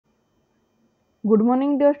Good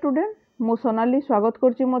morning dear student मु सोनाली स्वागत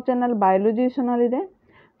करछि मो चैनल बायोलॉजी सोनाली रे।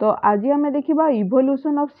 तो आज आम देखा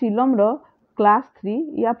evolution of Seelam row class 3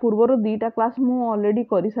 या पूर्वर दुईटा क्लास मु ऑलरेडी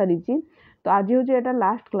कर सारी। तो आज हूँ एटा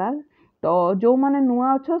लास्ट क्लास। तो जो मैंने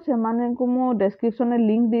नुआ अच्छो से माने को मु डिस्क्रिप्शन में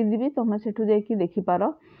लिंक दे देबी तुम सेठू जाई देखि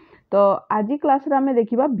पारो। तो आज क्लास रे आमे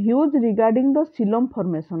देखिबा views regarding the Seelam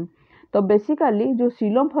formation. तो बेसिकली जो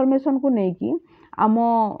सीलम फॉर्मेशन को लेकिन आम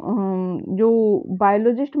जो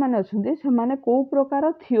बायोलॉजिस्ट माने अच्छे से माने को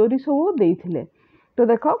प्रकार थियोरी सब देइथिले। तो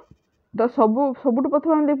देख तो सबुठ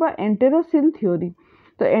प्रथम हम देखा एंटेरोसील थियोरी।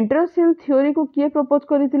 तो एंटेरोसील थियोरी को किए प्रपोज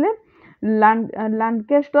करथिले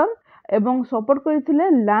लांकेस्टर एवं सपोर्ट करथिले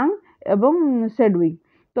लांग एवं सेडविक।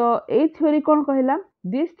 तो ए थियोरी कौन कहला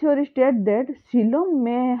this theory state that Seelam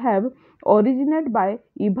may have originate bye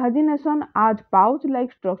imagination आज pouch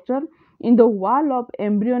like structure in the wall of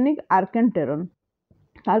embryonic आर्केंटेरन।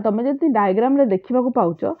 ताल तुम जब डायग्राम रे देखा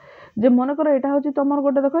पाच जे मन कर यहाँ हूँ तुम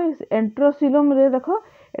गोटे देख एंट्रोसीलम रे देख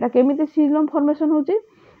यहाँ केमी सीलम फॉर्मेशन होची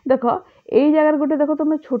देख यही जगह गोटे देख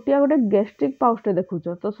तुम छोटिया गोटे गैस्ट्रिक पाउच देखुच।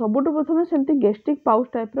 तो सबुठ प्रथम सेमती गैस्ट्रिक पाउच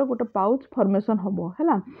टाइप रो गोटे पाउच फॉर्मेशन हम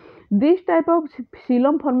है। This type of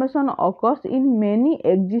Seelam formation occurs in many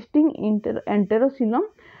existing एंटेरोसीलम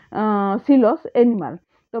सीलस animal.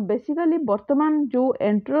 तो बेसिकली वर्तमान जो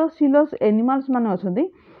एंटेरोसीलस एनिमल्स माने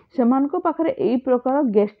अछंती सेमानको पाखरे एई प्रकार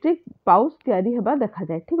गैस्ट्रिक पाउच तैयारी हेबा देखा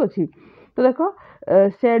जाए। ठीक अछि। तो देखो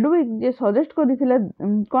सेडविक जे सजेस्ट करथिले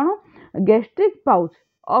कोन गैस्ट्रिक पाउच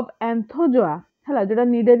ऑफ एंथोजोआ हला जेटा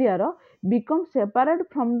Cnidaria row become separate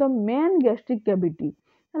from the main gastric cavity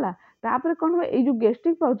हला। तापर कोन हो ए जो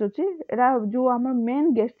गैस्ट्रिक पाउच अछि एरा जो हमर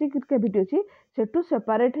मेन गैस्ट्रिक कैविटी अछि सेटू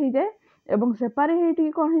सेपरेट हो जाए एवं सेपरेट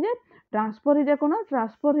हेटी कोन हो जाए ट्रांसफर हो जाए कोन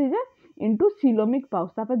ट्रांसफर हो जाए इनटू सीलोमिक पाउच।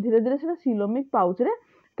 तापर धीरे धीरे से सीलोमिक पाउच रे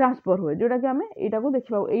ट्रांसफर हुए जोटा कि आम यहाँ को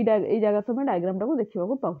देखा यही जगह तुम डायग्राम टाक देखा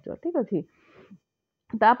पाच। ठीक अच्छे।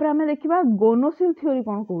 तापर आम देखा गोनोसिल थियोरी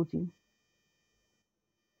कौन कहूँ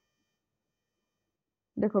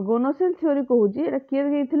देख गोनोसिल थियोरी कहूँ किए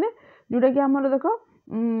देते जोटा कि आम देख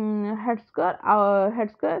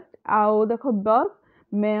हेड्सकर आउ देख बर्ग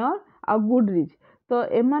मेयर आ गुडरिज। तो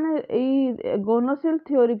एमाने गोनोसिल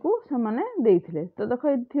थियोरी को सेमाने देइथिले। तो देख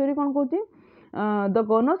थियोरी कौन कहूँ the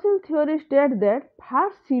gonosil theory states that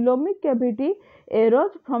first coelomic cavity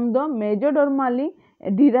arose from the mesodermally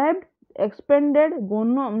derived expanded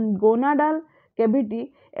gonadal cavity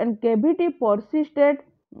and cavity persisted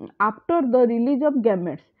after the release of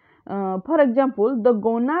gametes. For example, the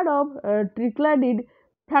gonad of trichlidid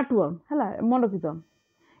flatworm है मन रखी तो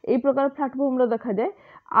यही प्रकार फ्लैटफॉर्म देखा जाए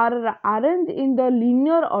are arranged in the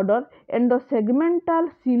linear order and the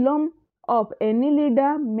segmental coelom of Annelida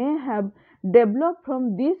may have developed from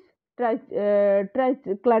this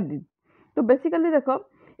trichlidid। तो basically देख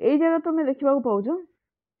यही जगह तुम देखा पाच।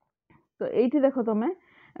 तो ये देख तुम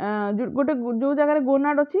गोटे जो जगह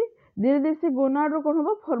गोनाड अच्छी धीरे धीरे से गोनाड रो कौन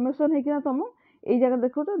हम फॉर्मेशन होना तुम यही जगह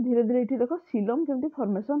देख धीरे धीरे ये देख सीलम केमती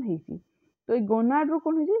फॉर्मेशन होती। तो ये गोनाड रो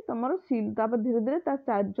कौन हो तुम सील धीरे धीरे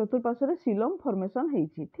चतुर्पार्श्व सीलम फॉर्मेशन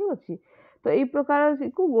होती। ठीक अच्छे। तो यही प्रकार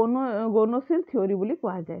को गोनोसिल थियोरी बोली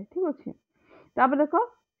कह जाए। ठीक अच्छे। तापर देख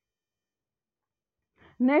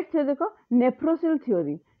नेक्स्ट है देख नेफ्रोसिल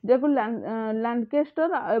थियोरी जो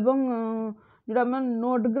लैंकेस्टर एवं जो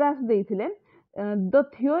नोटग्रास देइथिले। The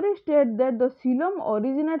theory state that the Seelam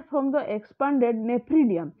originate from the expanded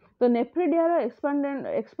नेफ्रिडियम। तो नेफ्रिडिया रो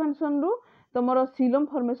एक्सपेंशन रू तुमर सीलम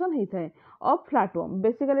फॉर्मेशन होता है of flatworm.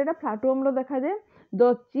 Basically Etah flatworm रो देखा जाए।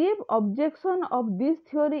 The chief objection of this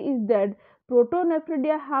theory is that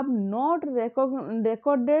protonephridia have not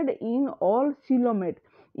recorded in all coelomate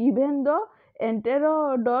even the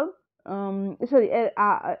enteroderm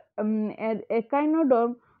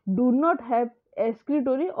echinoderm do not have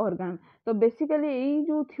excretory organ। तो basically यही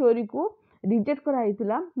जो theory को reject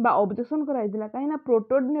कराइला objection कराइला कहीं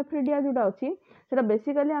protonephridia जोटा अच्छी से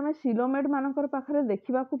बेसिकली आम सीलोमेट मानकर पाखरे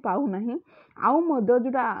देखा पाऊ ना आउ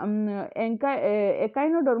जोटा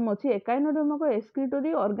एकाइनोडर्म अच्छी एकाइनोडर्म को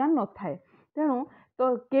एक्सक्रीटोरी ऑर्गन न थाए। तेणु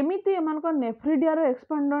तो केमिति एमानकर नेफ्रिडिया रो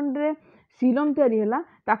एक्सपेंडन रे सीलम तैयारी हैला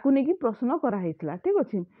ताकू नेकी प्रश्न कराइला। ठीक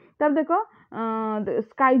अच्छे। तब देख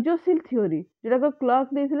स्काइजोसिल थियोरी जोटा क्लर्क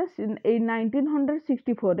देथिले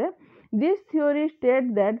 1964 रे। This theory state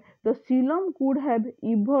that the Seelam could have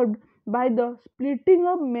evolved by the splitting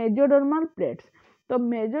of mesodermal plates. तो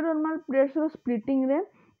मेसोडर्मल प्लेट्स रो स्प्लिटिंग रे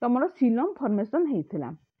तमरो सीलम फॉर्मेशन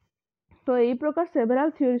हेइथिला। तो यही प्रकार सेवेरल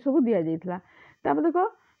थियोरी सब दिया जाइथिला। तापर देखो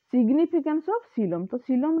सिग्निफिकेंस ऑफ सीलम। तो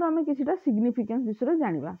सीलम रो हमें किछटा सिग्निफिकेंस विषय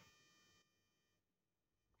जानिबा।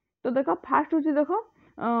 तो देखो फास्ट होची देखो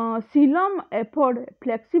Seelam afford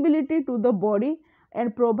flexibility to the body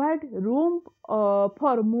and provide room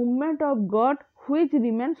for movement of gut which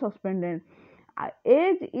remain suspended.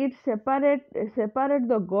 As it separate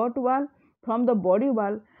the gut wall from the body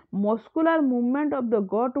wall, muscular movement of the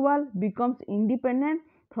gut wall becomes independent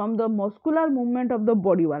from the muscular movement of the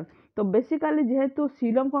body wall. तो basically जेहेतु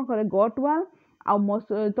सीलम कौन करे गट वाल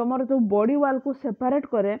तुमर जो body wall को separate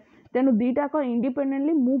करे तेणु दीटाक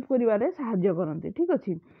इंडिपेंडेंटली मूव करिवारे साहाय्य करते ठीक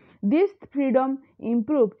अच्छे this freedom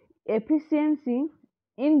improve efficiency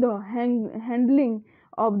in the handling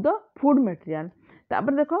of the food material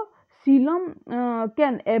तापर देखो सीलम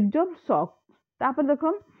कैन एब्जॉर्ब शॉक तापर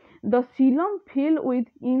देखो the Seelam fill with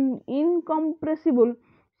incompressible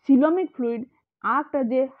सीलमिक fluid act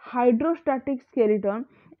as a hydrostatic skeleton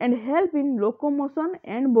and help in locomotion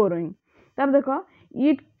and burrowing. तब देखो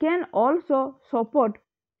it can also support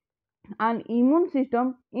an immune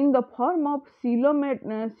system in the form of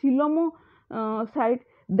coelomocyte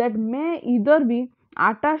that may either be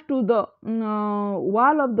attached to the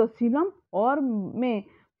wall of the coelom or may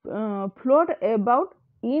float about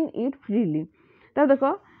in it freely. तब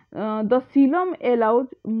देखो the coelom allows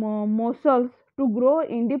muscles to grow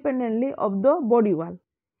independently of the body wall.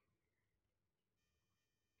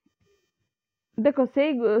 देखो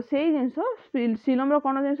से जिनस सीलम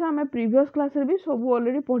कौन जिन आम previous class भी सब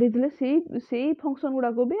already पढ़ी से फंक्शन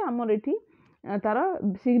गुड़ाक भी आमर ये तार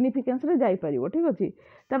सिग्निफिकेंस रे जाई परिबो ठीक अच्छे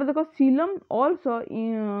तापर देखो Seelam also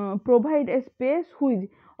provide a space which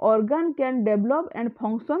organ can develop and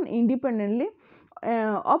function independently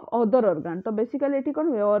of other organ तो बेसिकली ये कौन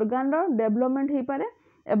हुए ऑर्गन रो डेवलपमेंट हो पारे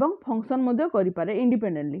एवं फंक्शन मध्य करि पारे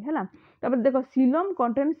इंडिपेंडेंटली हैला तापर देखो Seelam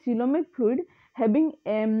contain coelomic fluid having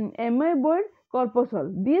एमोएबॉइड corpuscle.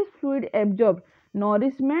 This fluid absorb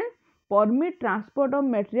nourishment, permit transport of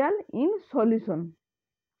material in solution.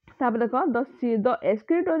 तापर देखो the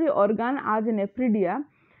excretory organ as nephridia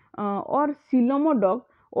or coelomoduct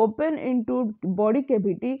open into body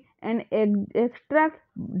cavity and extract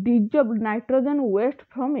dissolved nitrogen waste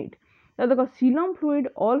from it. तो देखो coelom fluid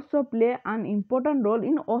also play an important role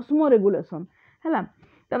in osmoregulation हैला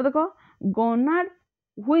तापर देखो gonad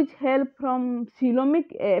which help from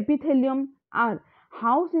coelomic epithelium are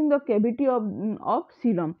housed in the cavity of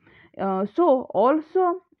coelom. So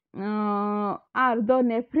also are the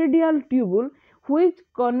nephridial tubule which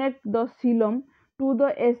connect the coelom to the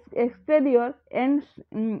exterior and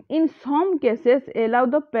in some cases allow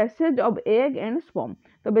the passage of egg and sperm.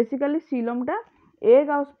 तो basically coelom टा egg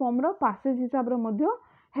और sperm रो passage हिसाब रे मध्य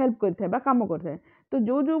help करथे बा काम करथे तो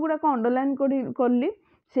जो गुड़ा को अंडरलाइन करली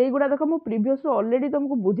से गुड़ा देखो मु प्रीवियस ऑलरेडी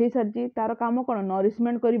तुमको बुझे सारची तार काम कोन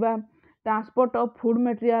नरिशमेंट करबा transport of food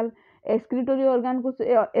material excretory organ को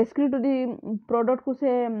एक्सक्रीटरी प्रोडक्ट को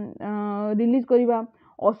से रिलीज करबा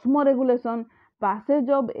osmo regulation passage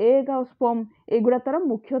of egg और स्पर्म एगुड़ा तार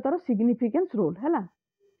मुख्य तार सिग्निफिकेंस रोल हैला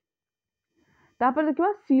तापर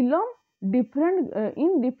देखिबा Seelam different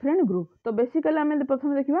in different group तो बेसिकली हमें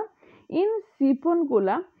प्रथम देखिबा इन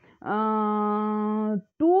सिफोनकुला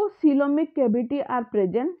to coelomic cavity are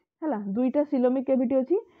present हैला दुईटा सीलोमिक कैविटी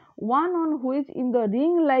अछि one on which in the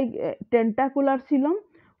ring like tentacular coelom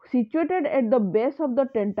situated at the base of the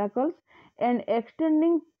tentacles and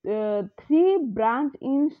extending 3 branch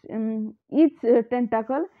in each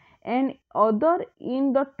tentacle and other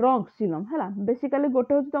in the trunk coelom हैला basically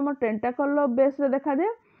गोटे होची तमर टेंटाकल रो base रे देखा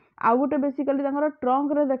जाय आ गोटे basically तांगर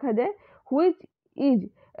trunk रे देखा जाय which is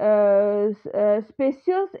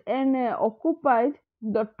spacious and occupies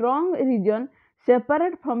the trunk region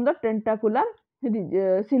separate from the tentacular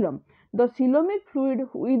coelom. The coelomic fluid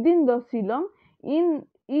within the coelom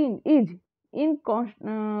is in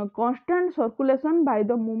constant circulation by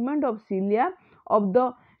the movement of cilia of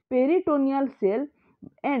the peritoneal cell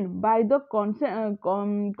and by the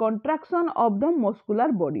contraction of the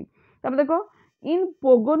muscular body. तब देखो in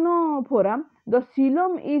pogonophora the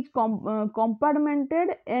coelom is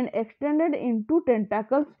compartmented and extended into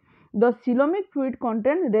tentacles. The coelomic fluid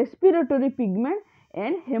contains respiratory pigment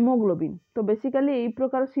and haemoglobin तो basically यही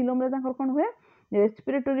प्रकार सीलम रे तांकर कोन हुए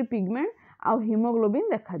respiratory pigment आ haemoglobin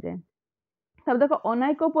देखा जाए तब देखो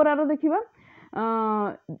अनाइकोपोरा रो देखिबा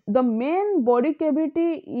the main body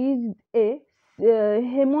cavity is a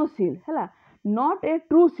haemocoel हैला not a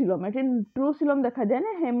true Seelam eight true Seelam देखा जाए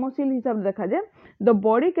ना हेमोसील हिसाब देखा जाए the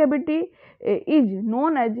body cavity is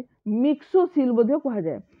known as मिक्सोसील बोध कहा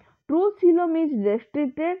जाए true Seelam is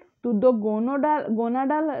restricted to the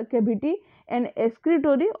gonadal cavity and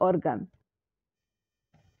excretory organ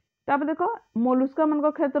तापर देखो मोलुस्का मन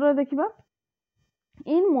को क्षेत्र देखिबा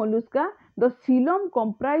इन Mollusca the Seelam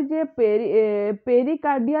comprise A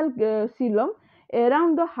pericardial Seelam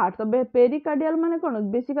around the heart। तो पेरिकार्डियल माने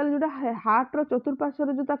कौन बेसिकली जोटा हार्ट रो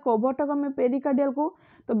चतुर्पार्श्व जो कवरटा को हमें पेरिकार्डियल को।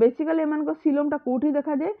 तो बेसिकली एमान को सिलोम टा कोठी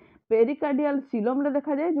देखा जाए पेरिकार्डियल सिलोम रे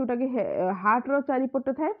देखा जाए जोटा कि हार्ट रो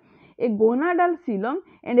चारिपटे थाए। ए gonadal coelom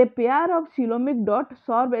and a pair of coelomic dot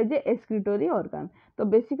serve as a excretory organ. तो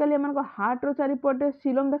बेसिकली एमान को हार्ट रो चारिपटे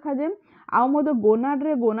सिलोम देखा जाए आउ मध्य गोनाड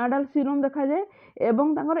रे गोनाडाल सिलोम देखा जाए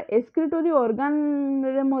एवं तांकर एक्सक्रीटरी ऑर्गन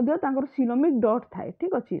रे मध्य तांकर सिलोमिक डॉट थाए।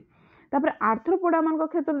 ठीक अछि। तापर आर्थ्रोपोडा मान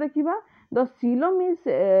क्षेत्र देखिबा the coelom is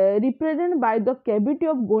represent by the cavity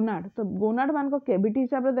of gonad. तो गोनाड मान कैविटी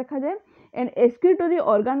हिसाब रे देखा जाए and excretory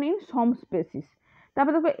organ in some species.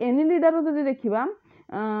 तापर देखो एनिलिडा रो जदि देखिबा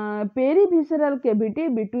perivisceral cavity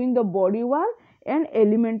between the body wall and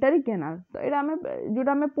elementary canal. तो एटा हमें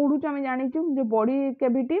जोटा हमें पढुच हमें जानिछु जो बॉडी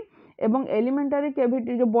कैविटी एवं एलिमेंटरी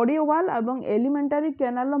कैविटी जो बॉडी वॉल एवं एलिमेंटरी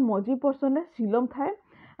कैनाल रो मझी पोर्शन रे सिलोम थाए।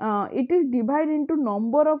 It is divided into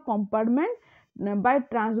number of compartment by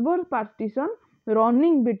transverse partition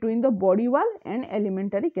running between the body wall and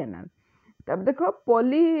elementary canal। तब देखो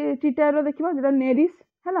पॉलीचिटार देखिबा जेटा नेरिस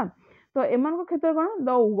हैला। तो एमान को क्षेत्र कोन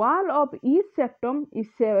the wall of each सेक्टम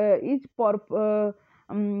is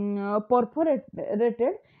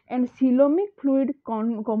perforated and coelomic fluid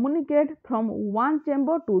communicate from one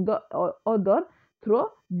chamber to the other through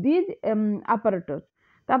these apparatus।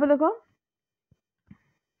 तापर देखो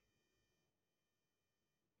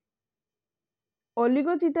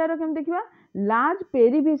ओलिगोचिटार केम देखिबा large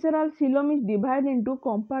perivisceral coelom is divided into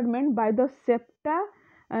compartment by the septa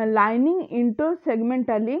lining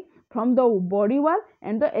इंटरसेगमेंटली from the body wall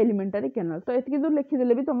and the elementary canal. तो एतिकी दूर लिखि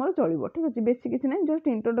देले भी तमरो चलिबो। ठीक अछि। बेसी किछि नै जस्ट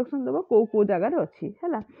इंट्रोडक्शन देबो को जगह रे अछि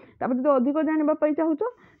हैला। तापर जदि अधिक जानिबा पई चाहुचो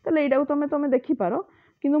तले एटा को तमे देखि पारो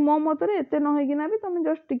किंतु मो मतरे एते न होई किना भी तमे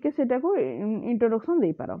जस्ट टिके सेटा को इंट्रोडक्शन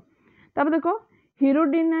देई पारो। तापर देखो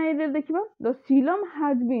हिरोडिनाइ रे देखिबा the coelom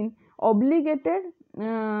has been obligated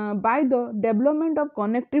by the development of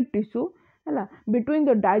connective tissue हैला between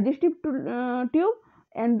the digestive tube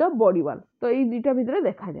and the body wall। तो ये दुटा भितर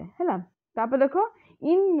देखा जाए हैला। तापर देखो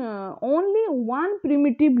in only one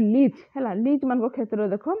primitive leech हैला leech मान को क्षेत्र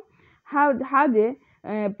देखो has a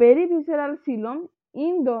perivisceral coelom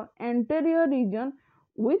in the anterior region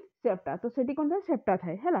with septa। तो सेठी कोन था सेप्टा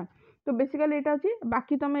थाए हैला। तो बेसिकली एटा अछि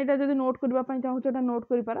बाकी तमे एटा जदि नोट करबा पई चाहू एटा नोट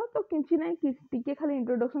करि पारो तो किछि नै टिके खाली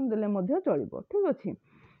इंट्रोडक्शन देले मध्य चलिबो। ठीक अछि।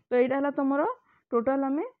 तो एटा हला तमरो टोटल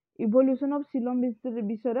हमें इवोल्यूशन ऑफ सिलोम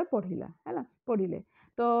विषय रे पढिला हैला पढिले।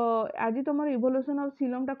 तो आज तमरो इवोल्यूशन ऑफ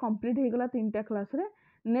सिलोम टा कंप्लीट हे गेला 3टा क्लास रे।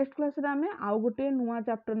 नेक्स्ट क्लास रे हमें आउ गोटे नुवा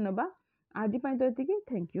चैप्टर नेबा। आज पई तो एतिकी।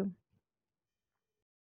 Thank you.